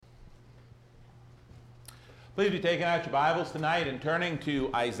Please be taking out your Bibles tonight and turning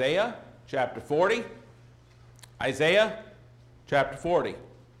to Isaiah chapter 40. Isaiah chapter 40.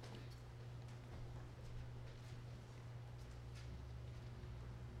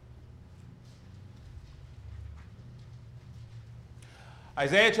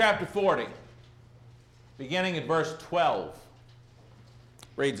 Isaiah chapter 40, beginning at verse 12,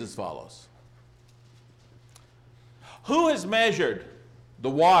 reads as follows. Who has measured the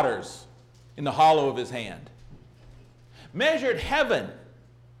waters in the hollow of his hand? Measured heaven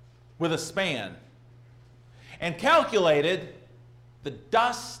with a span, and calculated the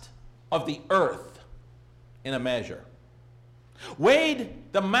dust of the earth in a measure. Weighed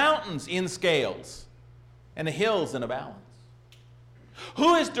the mountains in scales, and the hills in a balance.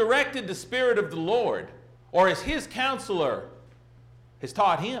 Who has directed the Spirit of the Lord, or as his counselor has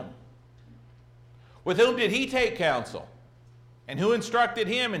taught him? With whom did he take counsel? And who instructed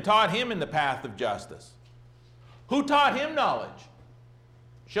him and taught him in the path of justice? Who taught him knowledge?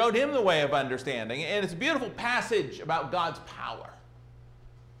 Showed him the way of understanding. And it's a beautiful passage about God's power.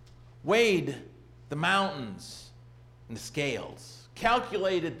 Weighed the mountains in the scales.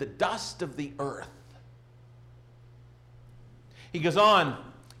 Calculated the dust of the earth. He goes on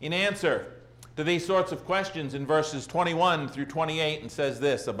in answer to these sorts of questions in verses 21 through 28 and says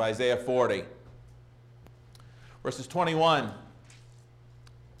this of Isaiah 40. Verses 21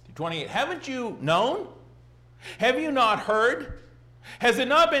 through 28. Haven't you known? Have you not heard? Has it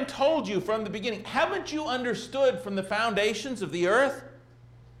not been told you from the beginning? Haven't you understood from the foundations of the earth?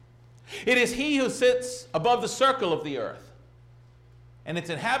 It is he who sits above the circle of the earth, and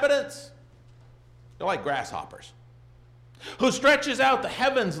its inhabitants, they're like grasshoppers, who stretches out the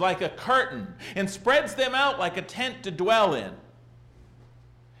heavens like a curtain and spreads them out like a tent to dwell in.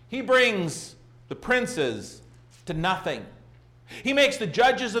 He brings the princes to nothing. He makes the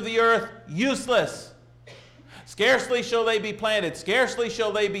judges of the earth useless. Scarcely shall they be planted, scarcely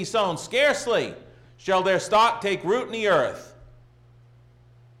shall they be sown, scarcely shall their stock take root in the earth,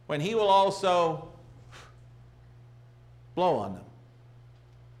 when he will also blow on them,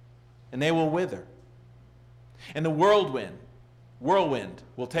 and they will wither. And the whirlwind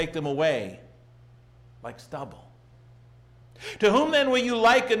will take them away like stubble. To whom then will you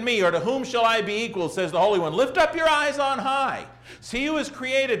liken me, or to whom shall I be equal, says the Holy One? Lift up your eyes on high. See who has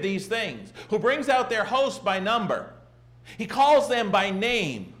created these things, who brings out their host by number. He calls them by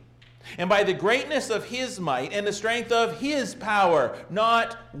name, and by the greatness of his might and the strength of his power,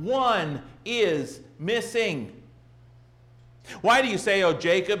 not one is missing. Why do you say, O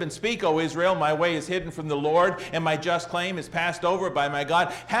Jacob, and speak, O Israel, my way is hidden from the Lord, and my just claim is passed over by my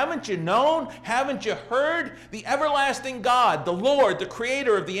God? Haven't you known? Haven't you heard? The everlasting God, the Lord, the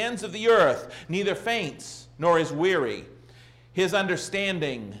creator of the ends of the earth, neither faints nor is weary. His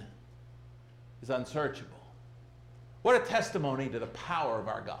understanding is unsearchable. What a testimony to the power of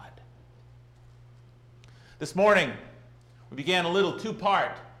our God. This morning, we began a little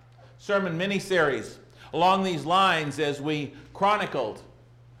two-part sermon mini-series along these lines as we chronicled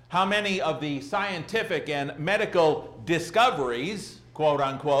how many of the scientific and medical discoveries, quote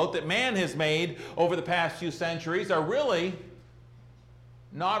unquote, that man has made over the past few centuries are really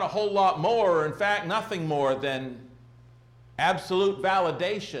not a whole lot more, or in fact nothing more than absolute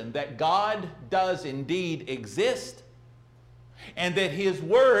validation that God does indeed exist, and that his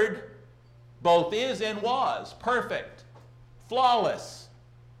word both is and was perfect, flawless,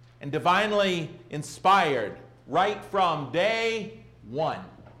 and divinely inspired right from day one,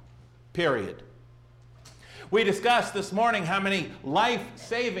 period. We discussed this morning how many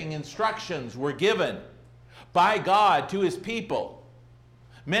life-saving instructions were given by God to his people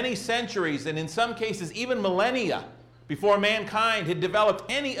many centuries, and in some cases even millennia, before mankind had developed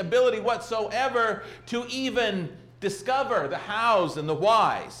any ability whatsoever to even discover the hows and the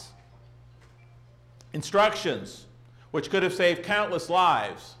whys. Instructions which could have saved countless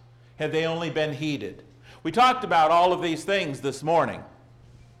lives had they only been heeded. We talked about all of these things this morning.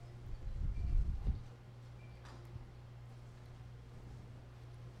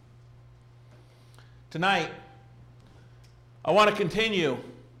 Tonight, I want to continue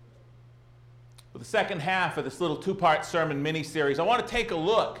with the second half of this little two-part sermon mini-series. I want to take a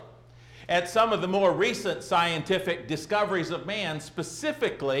look at some of the more recent scientific discoveries of man,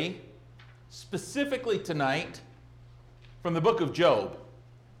 specifically tonight, from the book of Job.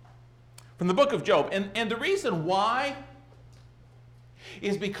 From the book of Job. And the reason why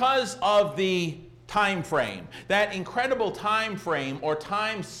is because of the time frame, that incredible time frame or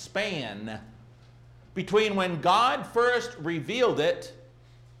time span between when God first revealed it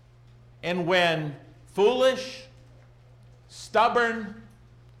and when foolish, stubborn,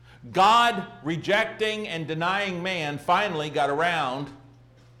 God, rejecting and denying man, finally got around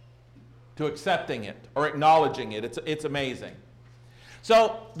to accepting it or acknowledging it. It's amazing.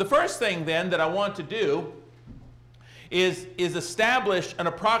 So the first thing then that I want to do is establish an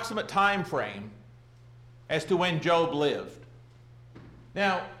approximate time frame as to when Job lived.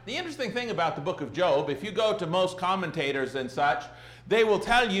 Now, the interesting thing about the book of Job, if you go to most commentators and such, they will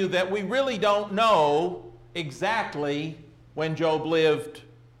tell you that we really don't know exactly when Job lived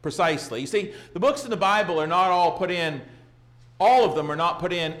precisely. You see, the books in the Bible are not all put in, all of them are not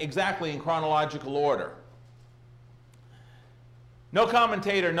put in exactly in chronological order. No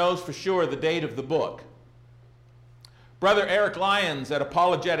commentator knows for sure the date of the book. Brother Eric Lyons at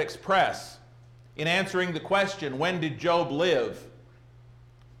Apologetics Press, in answering the question, when did Job live,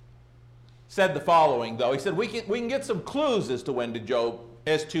 said the following, though. He said, we can get some clues as to when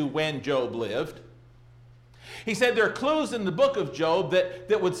Job lived. He said there are clues in the book of Job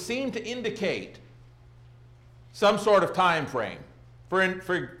that would seem to indicate some sort of time frame. For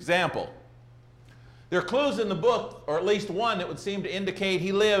example, there are clues in the book, or at least one, that would seem to indicate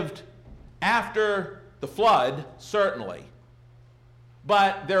he lived after the flood, certainly.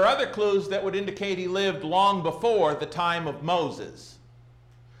 But there are other clues that would indicate he lived long before the time of Moses.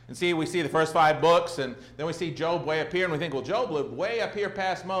 And see, we see the first 5 books, and then we see Job way up here, and we think, well, Job lived way up here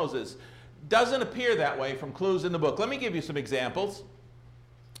past Moses. Doesn't appear that way from clues in the book. Let me give you some examples.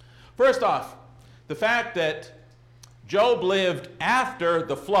 First off, the fact that Job lived after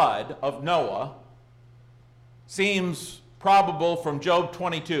the flood of Noah seems probable from Job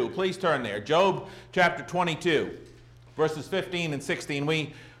 22. Please turn there. Job chapter 22, verses 15 and 16.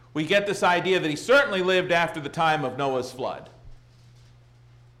 We get this idea that he certainly lived after the time of Noah's flood.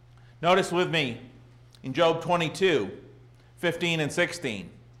 Notice with me in Job 22, 15 and 16.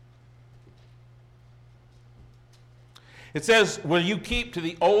 It says, will you keep to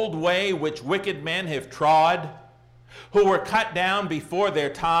the old way which wicked men have trod, who were cut down before their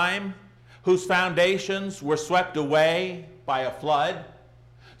time, whose foundations were swept away by a flood?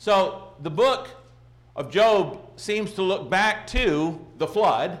 So the book of Job seems to look back to the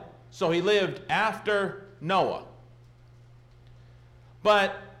flood, so he lived after Noah.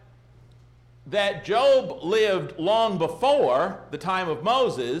 But that Job lived long before the time of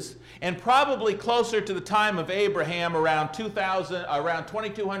Moses, and probably closer to the time of Abraham, around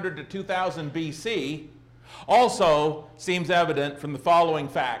 2200 to 2000 BC, also seems evident from the following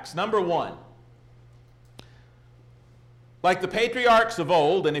facts. Number one, like the patriarchs of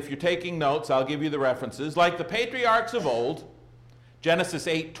old, and if you're taking notes, I'll give you the references. Like the patriarchs of old, Genesis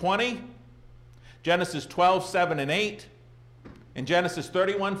 8:20, Genesis 12:7 and 8, and Genesis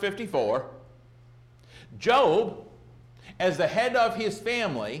 31:54, Job, as the head of his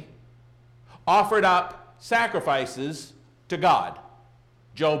family, offered up sacrifices to God.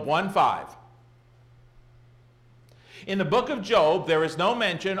 Job 1:5. In the book of Job, there is no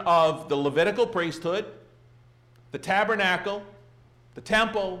mention of the Levitical priesthood, the tabernacle, the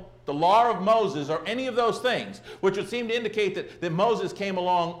temple, the law of Moses, or any of those things, which would seem to indicate that Moses came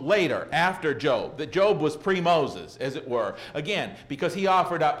along later, after Job, that Job was pre-Moses, as it were. Again, because he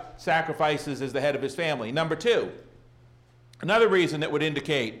offered up sacrifices as the head of his family. Number two, another reason that would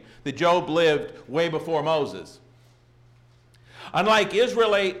indicate that Job lived way before Moses. Unlike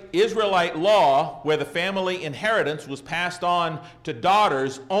Israelite law, where the family inheritance was passed on to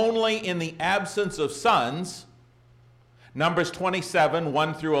daughters only in the absence of sons, Numbers 27,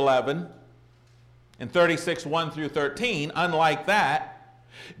 1 through 11, and 36, 1 through 13, unlike that,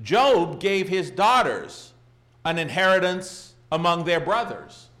 Job gave his daughters an inheritance among their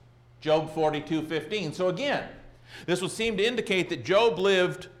brothers. Job 42:15. So again, this would seem to indicate that Job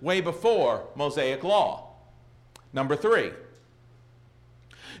lived way before Mosaic law. Number three,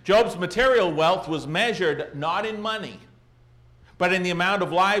 Job's material wealth was measured not in money, but in the amount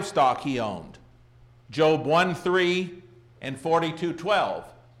of livestock he owned. Job 1:3 and 42:12,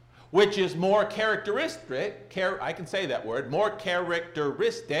 which is more characteristic, I can say that word, more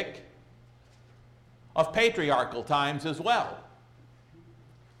characteristic of patriarchal times as well.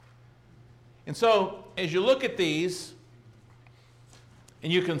 And so, as you look at these,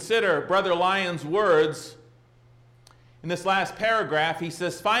 and you consider Brother Lyon's words in this last paragraph, he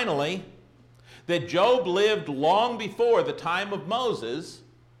says, finally, that Job lived long before the time of Moses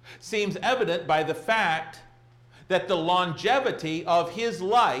seems evident by the fact that the longevity of his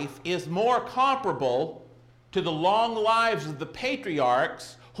life is more comparable to the long lives of the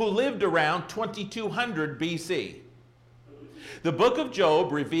patriarchs who lived around 2200 BC. The book of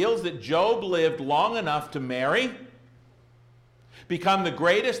Job reveals that Job lived long enough to marry, become the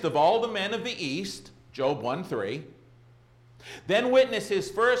greatest of all the men of the East, Job 1:3, Then witness his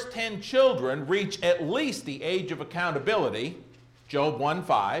first 10 children reach at least the age of accountability, Job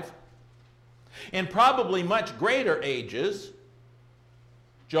 1:5, and probably much greater ages,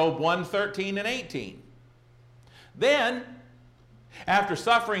 Job 1:13 and 18. Then, after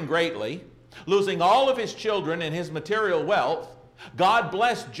suffering greatly, losing all of his children and his material wealth, God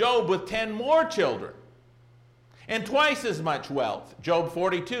blessed Job with 10 more children and twice as much wealth, Job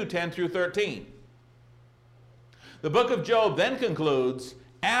 42:10 through 13. The book of Job then concludes,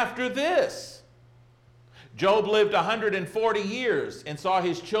 after this, Job lived 140 years and saw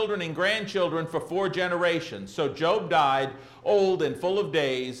his children and grandchildren for 4 generations. So Job died old and full of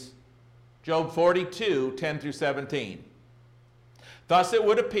days, Job 42:10 through 17. Thus it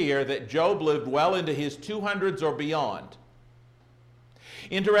would appear that Job lived well into his 200s or beyond.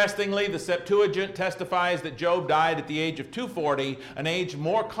 Interestingly, the Septuagint testifies that Job died at the age of 240, an age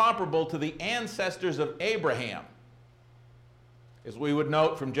more comparable to the ancestors of Abraham, as we would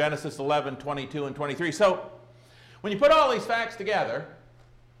note from Genesis 11:22 and 23. So, when you put all these facts together,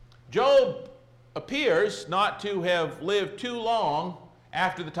 Job appears not to have lived too long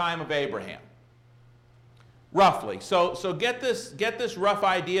after the time of Abraham. Roughly. So get this rough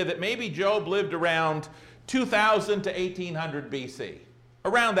idea that maybe Job lived around 2000 to 1800 BC.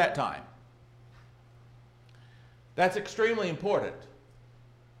 Around that time. That's extremely important.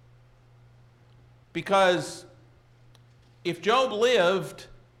 Because if Job lived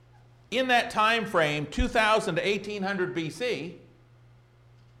in that time frame, 2000 to 1800 BC,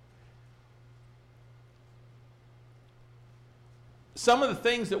 some of the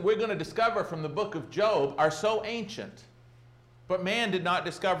things that we're going to discover from the book of Job are so ancient, but man did not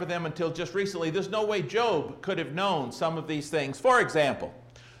discover them until just recently. There's no way Job could have known some of these things. For example,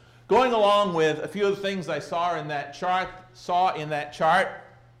 going along with a few of the things I saw in that chart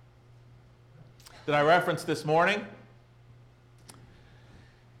that I referenced this morning,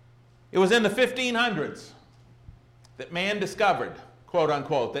 it was in the 1500s that man discovered, quote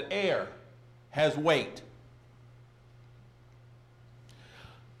unquote, that air has weight.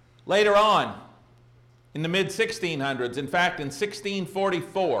 Later on, in the mid-1600s, in fact in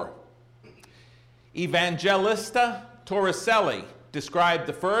 1644, Evangelista Torricelli described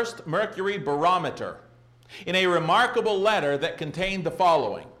the first mercury barometer in a remarkable letter that contained the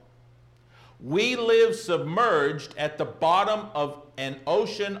following: "We live submerged at the bottom of an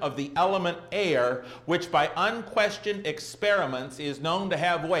ocean of the element air, which by unquestioned experiments is known to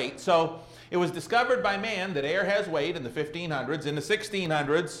have weight." So it was discovered by man that air has weight in the 1500s. In the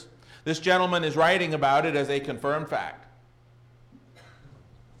 1600s, this gentleman is writing about it as a confirmed fact.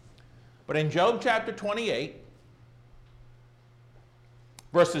 But in Job chapter 28,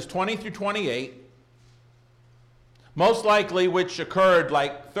 verses 20 through 28, most likely which occurred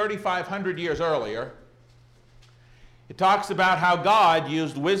like 3,500 years earlier, it talks about how God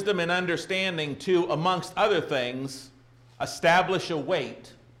used wisdom and understanding to, amongst other things, establish a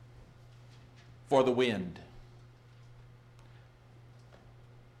weight for the wind.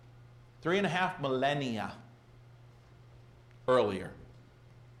 3.5 millennia earlier.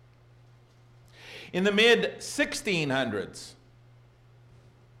 In the mid-1600s,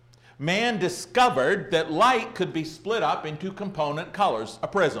 man discovered that light could be split up into component colors, a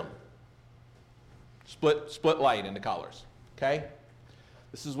prism. Split light into colors, okay?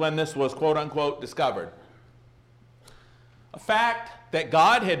 This is when this was, quote unquote, discovered. A fact that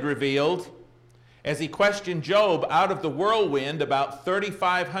God had revealed as he questioned Job out of the whirlwind about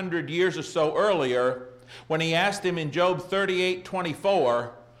 3,500 years or so earlier, when he asked him in Job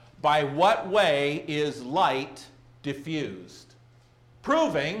 38:24, by what way is light diffused?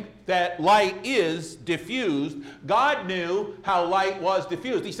 Proving that light is diffused. God knew how light was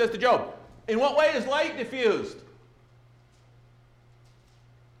diffused. He says to Job, in what way is light diffused?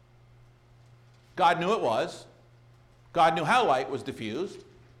 God knew it was. God knew how light was diffused.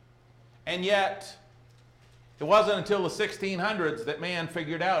 And yet, it wasn't until the 1600s that man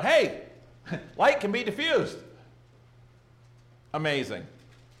figured out, hey, light can be diffused. Amazing.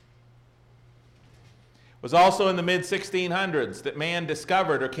 It was also in the mid-1600s that man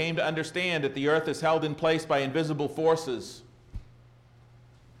discovered or came to understand that the earth is held in place by invisible forces.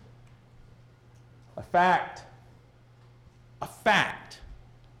 A fact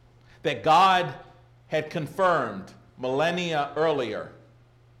that God had confirmed millennia earlier.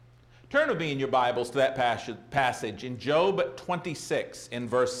 Turn with me in your Bibles to that passage in Job 26 in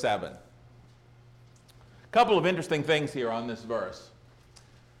verse 7. A couple of interesting things here on this verse.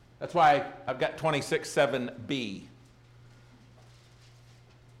 That's why I've got 26:7b.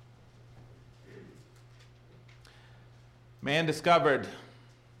 Man discovered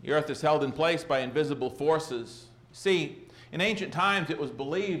the earth is held in place by invisible forces. See, In ancient times, it was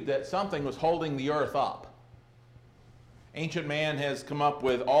believed that something was holding the earth up. Ancient man has come up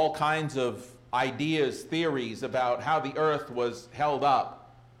with all kinds of ideas, theories about how the earth was held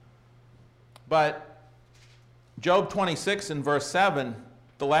up. But Job 26 and verse 7,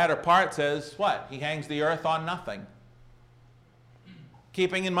 the latter part says what? He hangs the earth on nothing.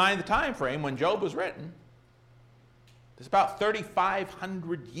 Keeping in mind the time frame when Job was written, it's about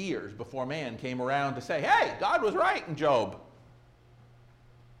 3,500 years before man came around to say, hey, God was right in Job.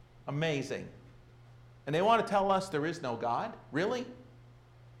 Amazing. And they want to tell us there is no God? Really?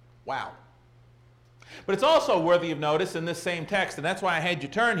 Wow. But it's also worthy of notice in this same text, and that's why I had you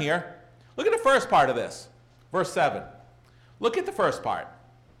turn here. Look at the first part of this, verse 7. Look at the first part.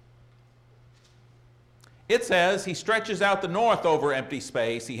 It says, he stretches out the north over empty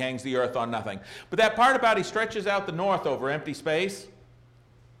space, he hangs the earth on nothing. But that part about he stretches out the north over empty space,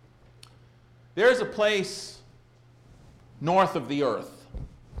 there's a place north of the earth,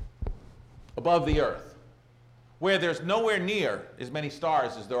 above the earth, where there's nowhere near as many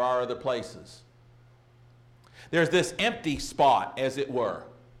stars as there are other places. There's this empty spot, as it were.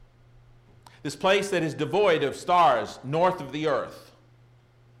 This place that is devoid of stars north of the earth.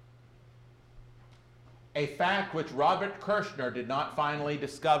 A fact which Robert Kirshner did not finally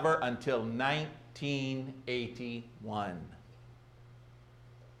discover until 1981.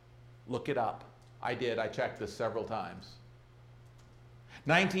 Look it up. I did. I checked this several times.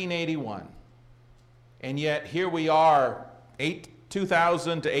 1981. And yet here we are,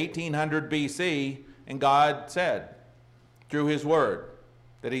 2000 to 1800 BC, and God said, through his word,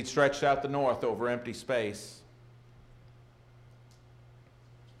 that he'd stretched out the north over empty space.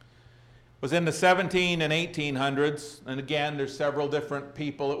 It was in the 17 and 1800s, and again, there's several different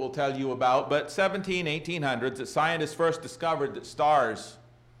people it will tell you about, but 17, 1800s, that scientists first discovered that stars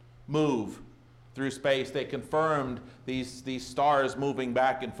move through space. They confirmed these stars moving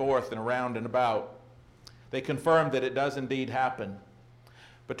back and forth and around and about. They confirmed that it does indeed happen.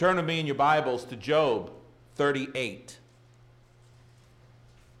 But turn with me in your Bibles to Job 38.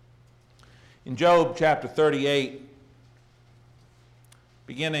 In Job chapter 38,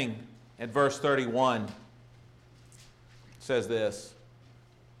 beginning at verse 31, it says this.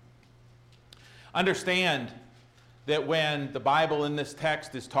 Understand that when the Bible in this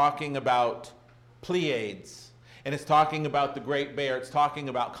text is talking about Pleiades, and it's talking about the Great Bear, it's talking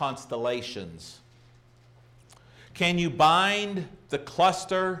about constellations. Can you bind the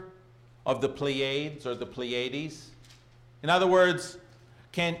cluster of the Pleiades or the Pleiades? In other words,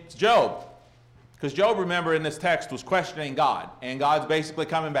 Job, because Job, remember, in this text was questioning God, and God's basically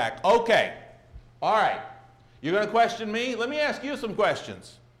coming back. Okay, all right, you're going to question me? Let me ask you some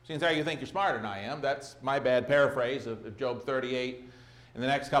questions. Seems how you think you're smarter than I am. That's my bad paraphrase of Job 38 in the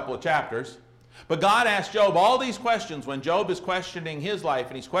next couple of chapters. But God asked Job all these questions when Job is questioning his life,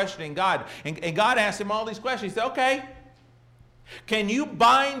 and he's questioning God. And God asked him all these questions. He said, okay, can you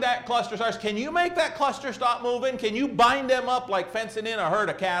bind that cluster of stars? Can you make that cluster stop moving? Can you bind them up like fencing in a herd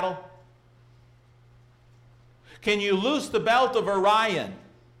of cattle? Can you loose the belt of Orion?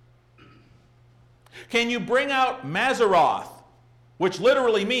 Can you bring out Mazzaroth, which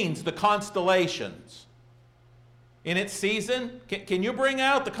literally means the constellations, in its season? Can you bring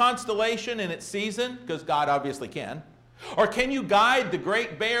out the constellation in its season? Because God obviously can. Or can you guide the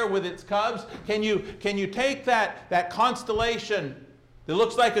Great Bear with its cubs? Can you take that constellation that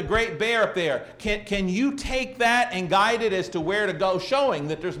looks like a great bear up there? Can you take that and guide it as to where to go, showing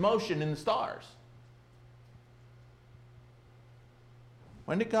that there's motion in the stars?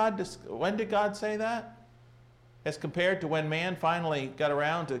 When did God say that? As compared to when man finally got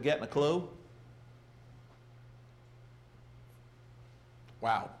around to getting a clue?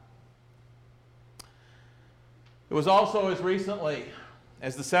 Wow. It was also as recently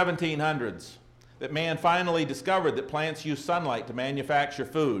as the 1700s that man finally discovered that plants use sunlight to manufacture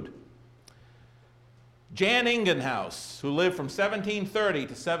food. Jan Ingenhousz, who lived from 1730 to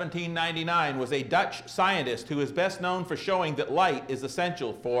 1799, was a Dutch scientist who is best known for showing that light is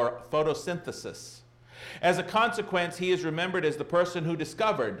essential for photosynthesis. As a consequence, he is remembered as the person who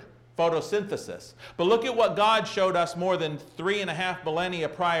discovered photosynthesis. But look at what God showed us more than 3.5 millennia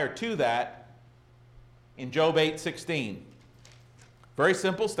prior to that in Job 8:16. Very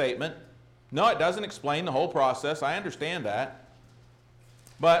simple statement. No, it doesn't explain the whole process. I understand that.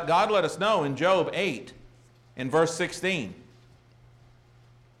 But God let us know in Job 8 in verse 16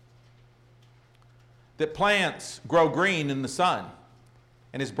 that plants grow green in the sun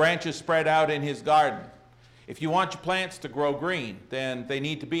and his branches spread out in his garden. If you want your plants to grow green, then they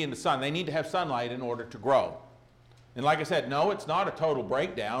need to be in the sun. They need to have sunlight in order to grow. And like I said, no, it's not a total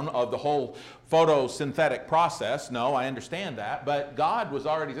breakdown of the whole photosynthetic process. No, I understand that. But God was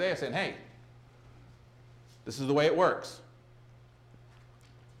already there saying, hey, this is the way it works.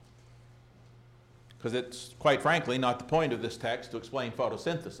 Because it's, quite frankly, not the point of this text to explain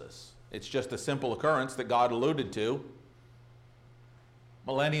photosynthesis. It's just a simple occurrence that God alluded to.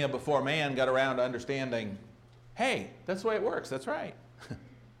 Millennia before man got around to understanding, hey, that's the way it works. That's right.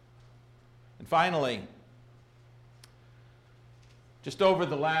 And finally, just over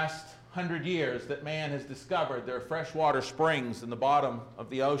the last 100 years that man has discovered there are freshwater springs in the bottom of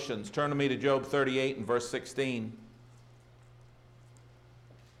the oceans. Turn to me to Job 38 and verse 16.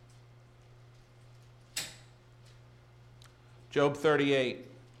 Job 38,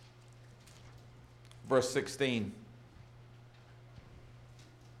 verse 16.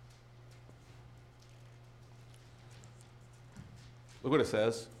 Look what it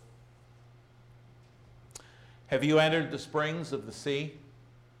says. Have you entered the springs of the sea?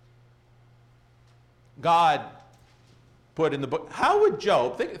 God put in the book. How would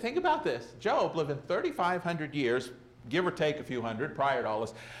Job, think about this. Job lived in 3,500 years, give or take a few hundred prior to all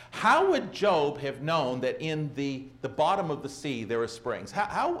this. How would Job have known that in the bottom of the sea there are springs?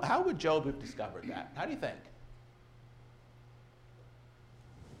 How would Job have discovered that? How do you think?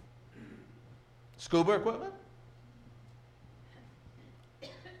 Scuba equipment?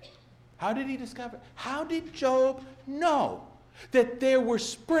 How did he discover? How did Job know that there were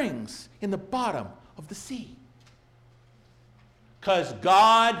springs in the bottom of the sea? Because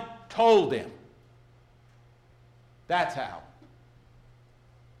God told him. That's how.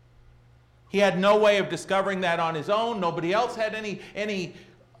 He had no way of discovering that on his own. Nobody else had any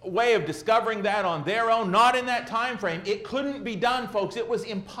way of discovering that on their own. Not in that time frame. It couldn't be done, folks. It was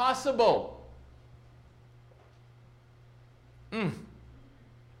impossible.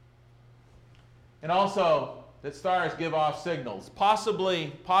 And also, that stars give off signals.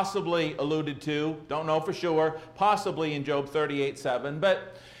 Possibly alluded to, don't know for sure, possibly in Job 38:7.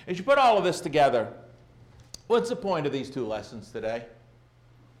 But as you put all of this together, what's the point of these two lessons today?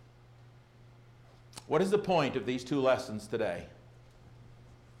 What is the point of these two lessons today?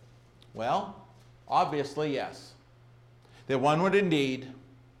 Well, obviously, yes. That one would indeed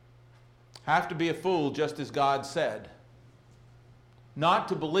have to be a fool, just as God said, not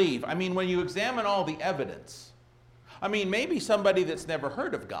to believe. I mean, when you examine all the evidence, I mean, maybe somebody that's never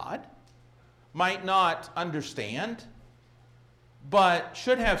heard of God might not understand, but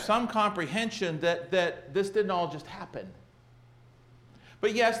should have some comprehension that this didn't all just happen.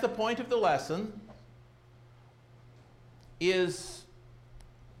 But yes, the point of the lesson is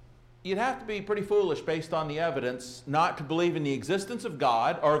you'd have to be pretty foolish based on the evidence not to believe in the existence of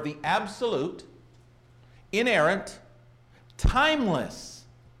God or of the absolute, inerrant, timeless,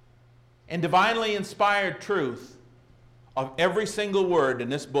 and divinely inspired truth of every single word in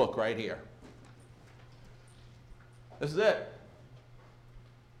this book right here. This is it.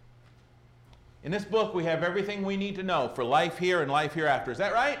 In this book, we have everything we need to know for life here and life hereafter. Is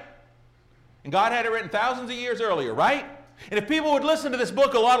that right? And God had it written thousands of years earlier, right? And if people would listen to this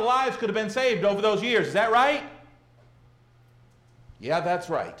book, a lot of lives could have been saved over those years. Is that right? Yeah, that's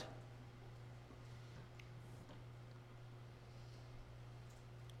right.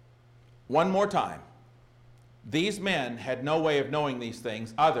 One more time. These men had no way of knowing these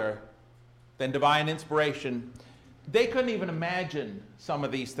things other than divine inspiration. They couldn't even imagine some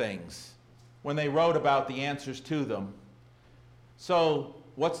of these things when they wrote about the answers to them. So,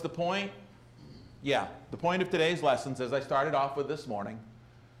 what's the point? Yeah, the point of today's lessons, as I started off with this morning,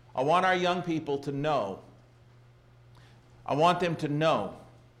 I want our young people to know. I want them to know,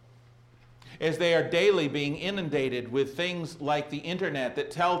 as they are daily being inundated with things like the internet that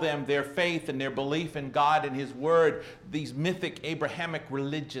tell them their faith and their belief in God and His Word, these mythic Abrahamic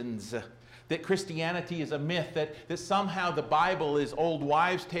religions, that Christianity is a myth, that somehow the Bible is old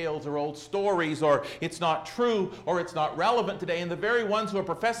wives' tales or old stories, or it's not true, or it's not relevant today. And the very ones who are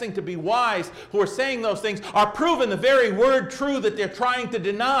professing to be wise, who are saying those things, are proven the very word true that they're trying to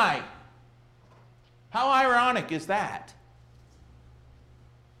deny. How ironic is that?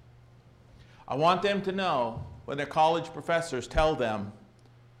 I want them to know when their college professors tell them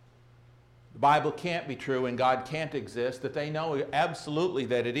the Bible can't be true and God can't exist, that they know absolutely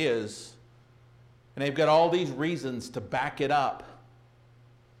that it is. And they've got all these reasons to back it up.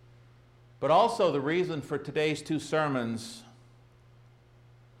 But also the reason for today's two sermons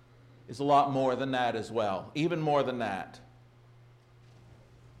is a lot more than that as well, even more than that.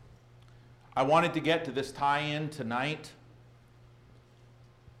 I wanted to get to this tie-in tonight,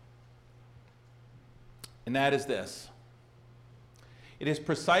 and that is this. It is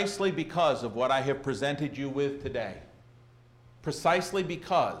precisely because of what I have presented you with today. Precisely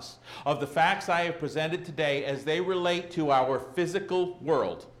because of the facts I have presented today as they relate to our physical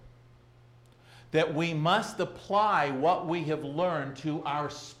world, that we must apply what we have learned to our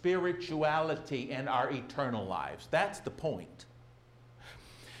spirituality and our eternal lives. That's the point.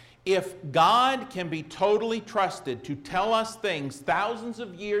 If God can be totally trusted to tell us things thousands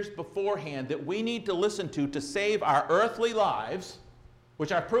of years beforehand that we need to listen to save our earthly lives,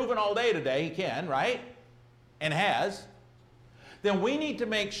 which I've proven all day today he can, right? And has, then we need to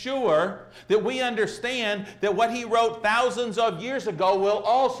make sure that we understand that what he wrote thousands of years ago will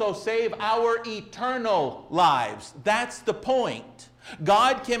also save our eternal lives. That's the point.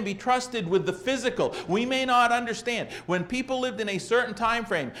 God can be trusted with the physical. We may not understand. When people lived in a certain time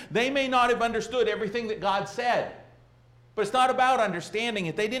frame, they may not have understood everything that God said. But it's not about understanding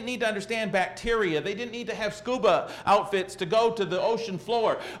it. They didn't need to understand bacteria. They didn't need to have scuba outfits to go to the ocean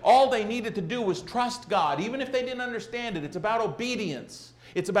floor. All they needed to do was trust God, even if they didn't understand it. It's about obedience.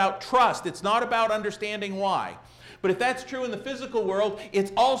 It's about trust. It's not about understanding why. But if that's true in the physical world,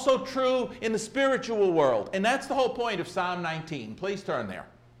 it's also true in the spiritual world. And that's the whole point of Psalm 19. Please turn there.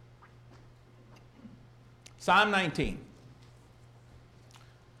 Psalm 19.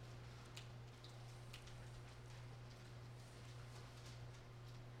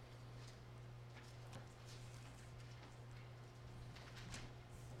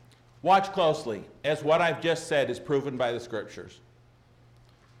 Watch closely, as what I've just said is proven by the Scriptures.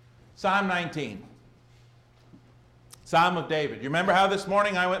 Psalm 19. Psalm of David. You remember how this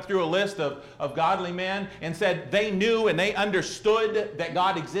morning I went through a list of godly men and said they knew and they understood that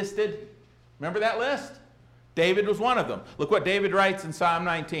God existed? Remember that list? David was one of them. Look what David writes in Psalm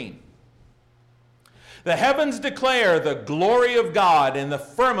 19. The heavens declare the glory of God, and the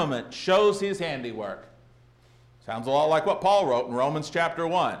firmament shows his handiwork. Sounds a lot like what Paul wrote in Romans chapter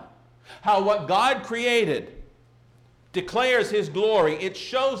 1. How what God created declares his glory. It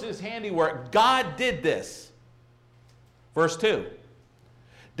shows his handiwork. God did this. Verse 2.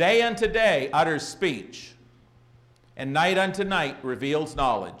 Day unto day utters speech, and night unto night reveals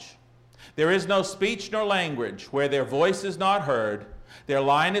knowledge. There is no speech nor language where their voice is not heard. Their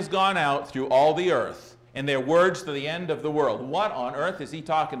line is gone out through all the earth, and their words to the end of the world. What on earth is he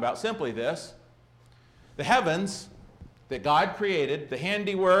talking about? Simply this. The heavens that God created, the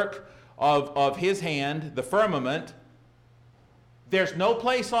handiwork of his hand, the firmament, there's no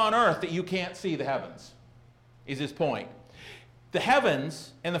place on earth that you can't see the heavens, is his point. The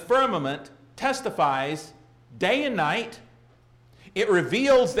heavens and the firmament testifies day and night. It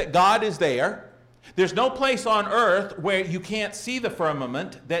reveals that God is there. There's no place on earth where you can't see the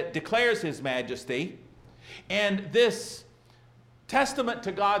firmament that declares his majesty. And this testament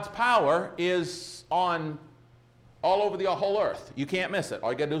to God's power is on all over the whole earth. You can't miss it.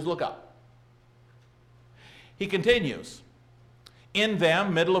 All you got to do is look up. He continues. In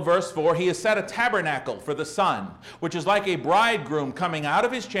them, middle of verse 4, he has set a tabernacle for the sun, which is like a bridegroom coming out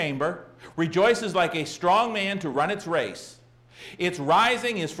of his chamber, rejoices like a strong man to run its race. Its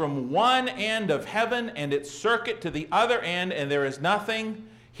rising is from one end of heaven and its circuit to the other end, and there is nothing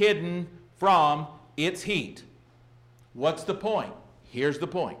hidden from its heat. What's the point? Here's the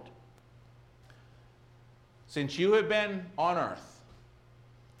point. Since you have been on earth,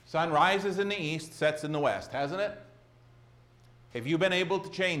 sun rises in the east, sets in the west, hasn't it? Have you been able to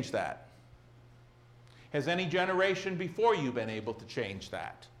change that? Has any generation before you been able to change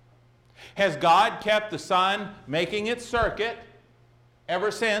that? Has God kept the sun making its circuit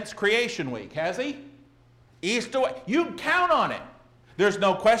ever since creation week? Has he? East to west. You can count on it. There's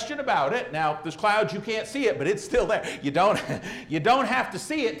no question about it. Now, there's clouds, you can't see it, but it's still there. You don't have to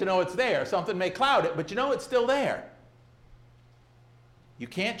see it to know it's there. Something may cloud it, but you know it's still there. You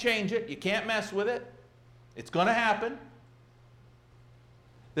can't change it. You can't mess with it. It's going to happen.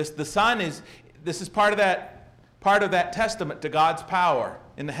 The sun is, this is part of that testament to God's power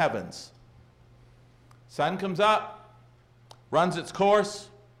in the heavens. Sun comes up, runs its course,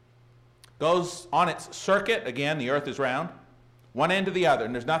 goes on its circuit. Again, the earth is round. One end to the other,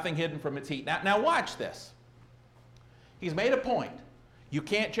 and there's nothing hidden from its heat. Now watch this. He's made a point. You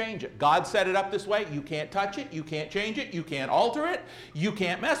can't change it. God set it up this way. You can't touch it. You can't change it. You can't alter it. You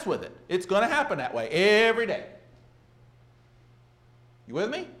can't mess with it. It's going to happen that way every day. You with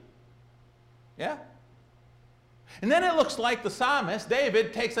me? Yeah? And then it looks like the psalmist,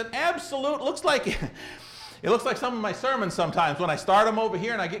 David, takes an absolute, it looks like some of my sermons sometimes when I start them over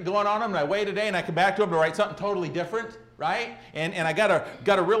here and I get going on them and I wait a day and I come back to them to write something totally different, right? And I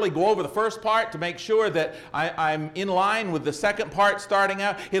gotta really go over the first part to make sure that I'm in line with the second part starting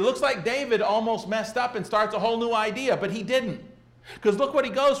out. It looks like David almost messed up and starts a whole new idea, but he didn't. Because look what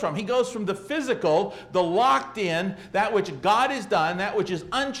he goes from. He goes from the physical, the locked in, that which God has done, that which is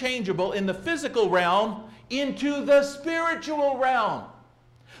unchangeable in the physical realm, into the spiritual realm.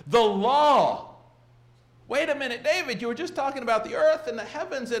 The law. Wait a minute, David, you were just talking about the earth and the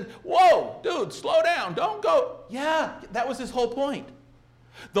heavens, and whoa, dude, slow down, don't go. Yeah, that was his whole point.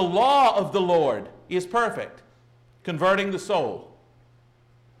 The law of the Lord is perfect, converting the soul.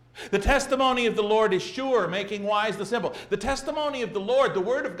 The testimony of the Lord is sure, making wise the simple. The testimony of the Lord, the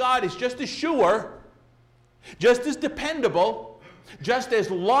Word of God, is just as sure, just as dependable, just as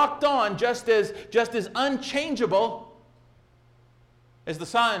locked on, just as unchangeable as the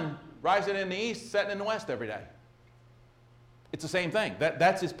sun rising in the east, setting in the west every day. It's the same thing.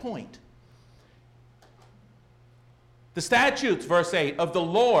 That's his point. The statutes, verse 8, of the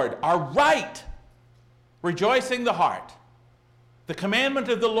Lord are right, rejoicing the heart. The commandment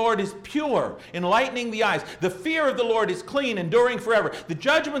of the Lord is pure, enlightening the eyes. The fear of the Lord is clean, enduring forever. The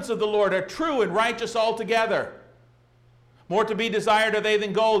judgments of the Lord are true and righteous altogether. More to be desired are they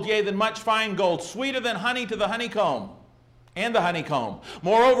than gold, yea, than much fine gold, sweeter than honey to the honeycomb, and the honeycomb.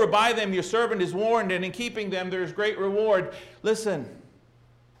 Moreover, by them your servant is warned, and in keeping them there is great reward. Listen,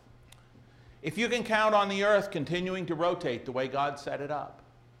 if you can count on the earth continuing to rotate the way God set it up,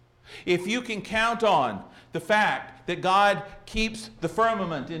 if you can count on the fact that God keeps the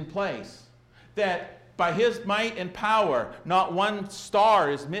firmament in place, that by his might and power not one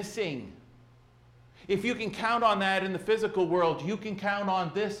star is missing, if you can count on that in the physical world, you can count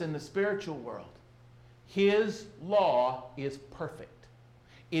on this in the spiritual world. His law is perfect.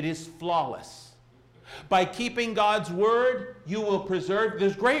 It is flawless. By keeping God's word, you will preserve.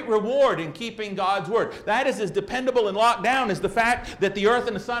 There's great reward in keeping God's word. That is as dependable and locked down as the fact that the earth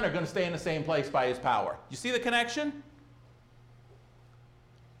and the sun are going to stay in the same place by his power. You see the connection?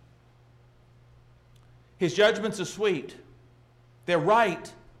 His judgments are sweet. They're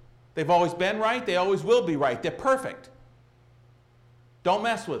right. They've always been right. They always will be right. They're perfect. Don't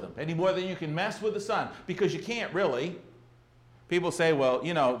mess with them any more than you can mess with the sun, because you can't really. People say, well,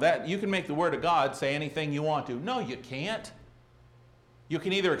 you know, that you can make the Word of God say anything you want to. No, you can't. You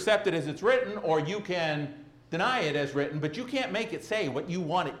can either accept it as it's written, or you can deny it as written, but you can't make it say what you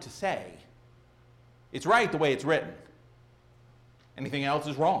want it to say. It's right the way it's written. Anything else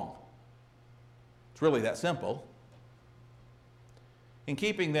is wrong. It's really that simple. In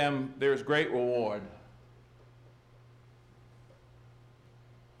keeping them, there is great reward.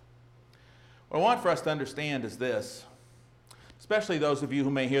 What I want for us to understand is this. Especially those of you who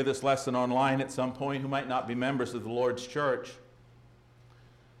may hear this lesson online at some point who might not be members of the Lord's church.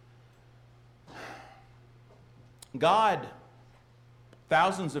 God,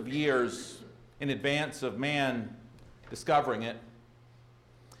 thousands of years in advance of man discovering it,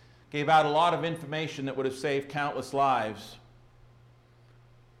 gave out a lot of information that would have saved countless lives.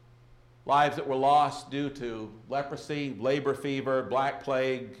 Lives that were lost due to leprosy, labor fever, black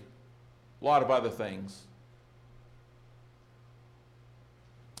plague, a lot of other things.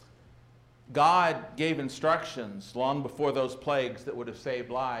 God gave instructions long before those plagues that would have saved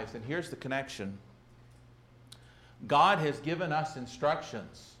lives. And here's the connection. God has given us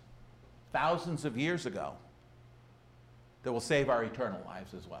instructions thousands of years ago that will save our eternal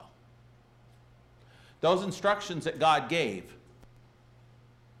lives as well. Those instructions that God gave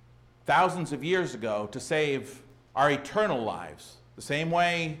thousands of years ago to save our eternal lives, the same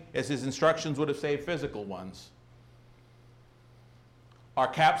way as his instructions would have saved physical ones,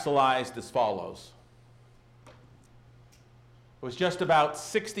 are capsulized as follows. It was just about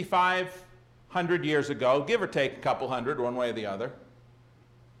 6,500 years ago, give or take a couple hundred, one way or the other.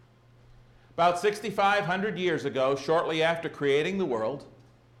 About 6,500 years ago, shortly after creating the world,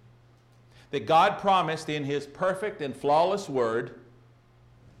 that God promised in his perfect and flawless word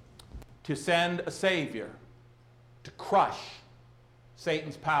to send a Savior to crush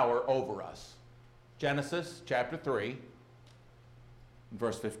Satan's power over us. Genesis chapter 3.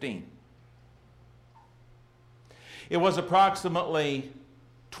 Verse 15. It was approximately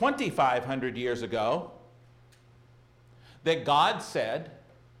 2,500 years ago that God said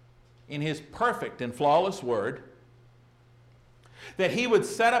in his perfect and flawless word that he would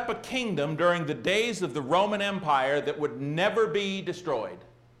set up a kingdom during the days of the Roman Empire that would never be destroyed.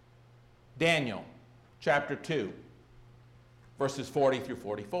 Daniel chapter 2, verses 40 through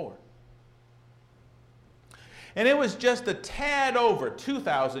 44. And it was just a tad over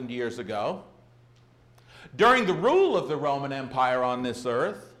 2,000 years ago, during the rule of the Roman Empire on this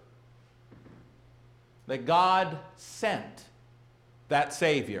earth, that God sent that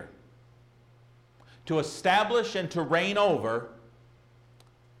Savior to establish and to reign over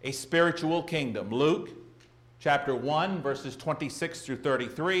a spiritual kingdom. Luke chapter 1, verses 26 through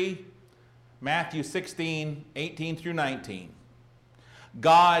 33, Matthew 16, 18 through 19.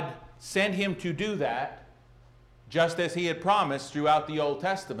 God sent him to do that just as he had promised throughout the Old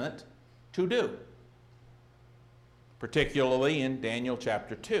Testament to do, particularly in Daniel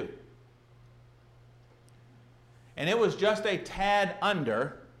chapter 2. And it was just a tad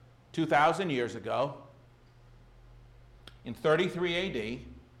under 2,000 years ago, in 33 A.D.,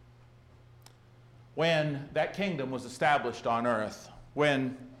 when that kingdom was established on earth,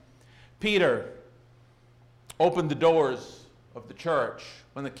 when Peter opened the doors of the church,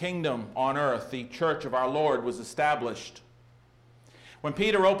 when the kingdom on earth, the church of our Lord, was established. When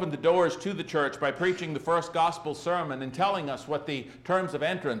Peter opened the doors to the church by preaching the first gospel sermon and telling us what the terms of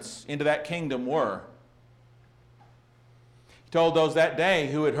entrance into that kingdom were. He told those that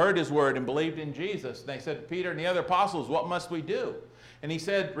day who had heard his word and believed in Jesus, and they said, Peter and the other apostles, what must we do? And he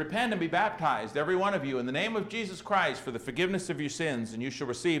said, repent and be baptized, every one of you, in the name of Jesus Christ for the forgiveness of your sins, and you shall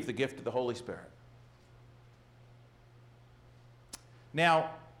receive the gift of the Holy Spirit.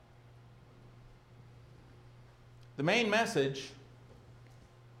 Now, the main message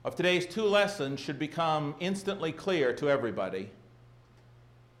of today's two lessons should become instantly clear to everybody.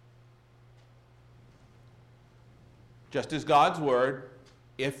 Just as God's word,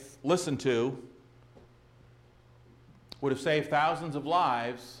 if listened to, would have saved thousands of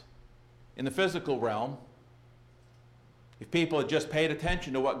lives in the physical realm, if people had just paid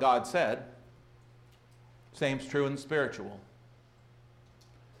attention to what God said, same's true in the spiritual.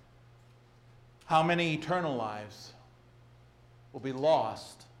 How many eternal lives will be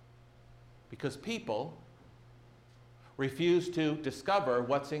lost because people refuse to discover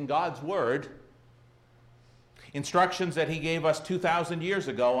what's in God's word, instructions that he gave us 2,000 years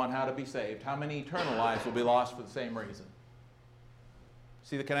ago on how to be saved? How many eternal lives will be lost for the same reason?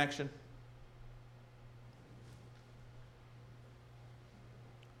 See the connection?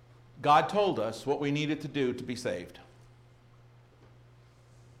 God told us what we needed to do to be saved.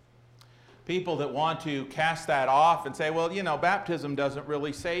 People that want to cast that off and say, well, you know, baptism doesn't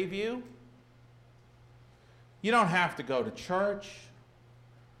really save you. You don't have to go to church.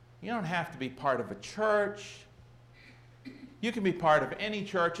 You don't have to be part of a church. You can be part of any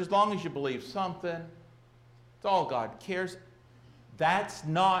church as long as you believe something. It's all God cares. That's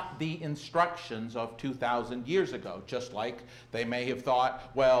not the instructions of 2,000 years ago, just like they may have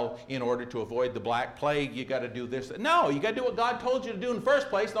thought, well, in order to avoid the Black Plague, you got to do this. No, you got to do what God told you to do in the first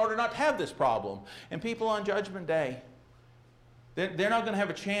place in order not to have this problem. And people on Judgment Day, they're not going to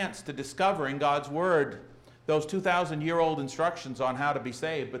have a chance to discover in God's Word those 2,000-year-old instructions on how to be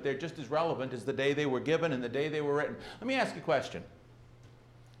saved, but they're just as relevant as the day they were given and the day they were written. Let me ask you a question.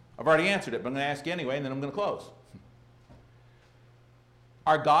 I've already answered it, but I'm going to ask you anyway, and then I'm going to close.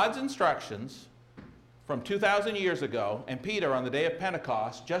 Are God's instructions from 2,000 years ago and Peter on the day of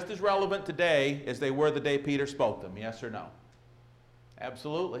Pentecost just as relevant today as they were the day Peter spoke them? Yes or no?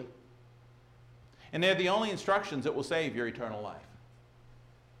 Absolutely. And they're the only instructions that will save your eternal life.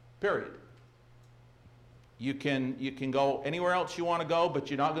 Period. You can go anywhere else you want to go, but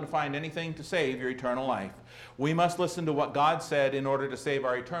you're not going to find anything to save your eternal life. We must listen to what God said in order to save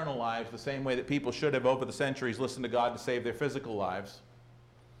our eternal lives, the same way that people should have over the centuries listened to God to save their physical lives.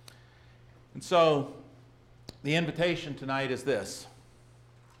 And so, the invitation tonight is this.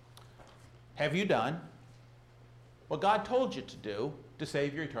 Have you done what God told you to do to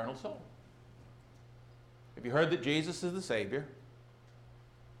save your eternal soul? Have you heard that Jesus is the Savior?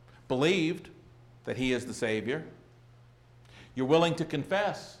 Believed that He is the Savior? You're willing to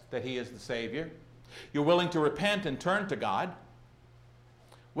confess that He is the Savior? You're willing to repent and turn to God?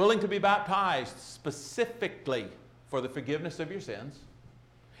 Willing to be baptized specifically for the forgiveness of your sins?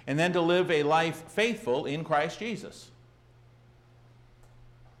 And then to live a life faithful in Christ Jesus?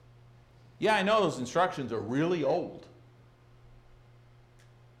 Yeah, I know those instructions are really old,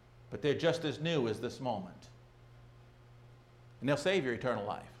 but they're just as new as this moment. And they'll save your eternal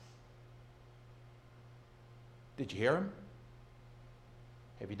life. Did you hear them?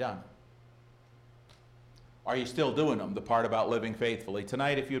 Have you done them? Are you still doing them, the part about living faithfully?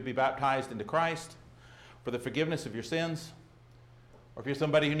 Tonight, if you would be baptized into Christ for the forgiveness of your sins, or if you're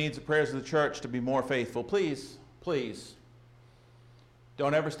somebody who needs the prayers of the church to be more faithful, please, please,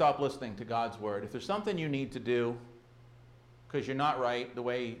 don't ever stop listening to God's word. If there's something you need to do because you're not right the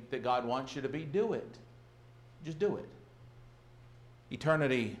way that God wants you to be, do it. Just do it.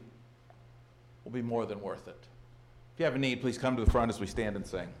 Eternity will be more than worth it. If you have a need, please come to the front as we stand and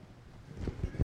sing.